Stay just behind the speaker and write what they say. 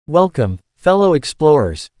Welcome, fellow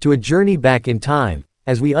explorers, to a journey back in time,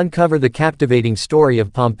 as we uncover the captivating story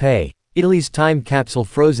of Pompeii, Italy's time capsule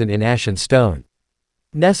frozen in ash and stone.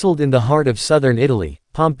 Nestled in the heart of southern Italy,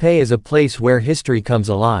 Pompeii is a place where history comes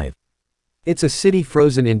alive. It's a city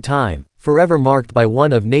frozen in time, forever marked by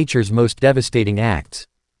one of nature's most devastating acts.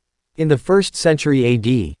 In the 1st century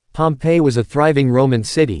AD, Pompeii was a thriving Roman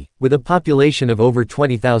city, with a population of over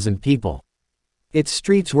 20,000 people. Its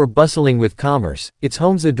streets were bustling with commerce, its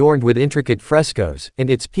homes adorned with intricate frescoes, and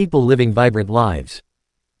its people living vibrant lives.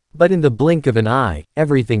 But in the blink of an eye,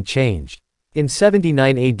 everything changed. In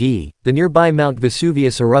 79 AD, the nearby Mount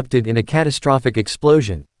Vesuvius erupted in a catastrophic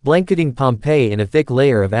explosion, blanketing Pompeii in a thick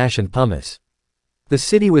layer of ash and pumice. The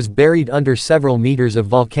city was buried under several meters of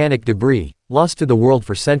volcanic debris, lost to the world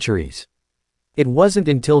for centuries. It wasn't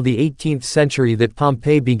until the 18th century that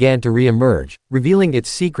Pompeii began to re-emerge, revealing its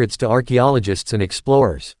secrets to archaeologists and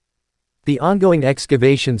explorers. The ongoing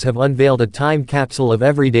excavations have unveiled a time capsule of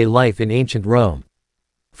everyday life in ancient Rome.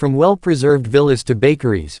 From well-preserved villas to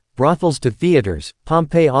bakeries, brothels to theaters,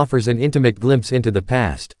 Pompeii offers an intimate glimpse into the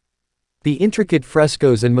past. The intricate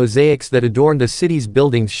frescoes and mosaics that adorn the city's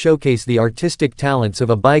buildings showcase the artistic talents of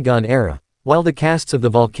a bygone era, while the casts of the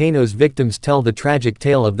volcano's victims tell the tragic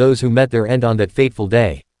tale of those who met their end on that fateful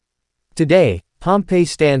day. Today, Pompeii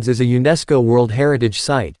stands as a UNESCO World Heritage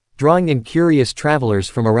Site, drawing in curious travelers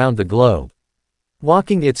from around the globe.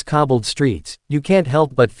 Walking its cobbled streets, you can't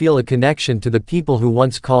help but feel a connection to the people who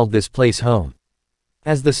once called this place home.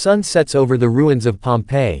 As the sun sets over the ruins of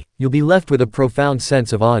Pompeii, you'll be left with a profound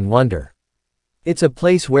sense of awe and wonder. It's a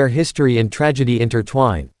place where history and tragedy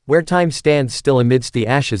intertwine, where time stands still amidst the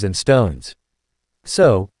ashes and stones.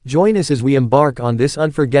 So, join us as we embark on this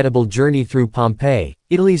unforgettable journey through Pompeii,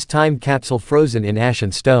 Italy's time capsule frozen in ash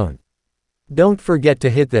and stone. Don't forget to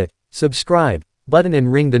hit the subscribe button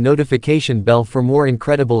and ring the notification bell for more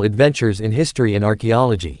incredible adventures in history and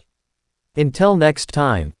archaeology. Until next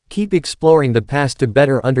time, keep exploring the past to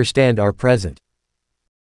better understand our present.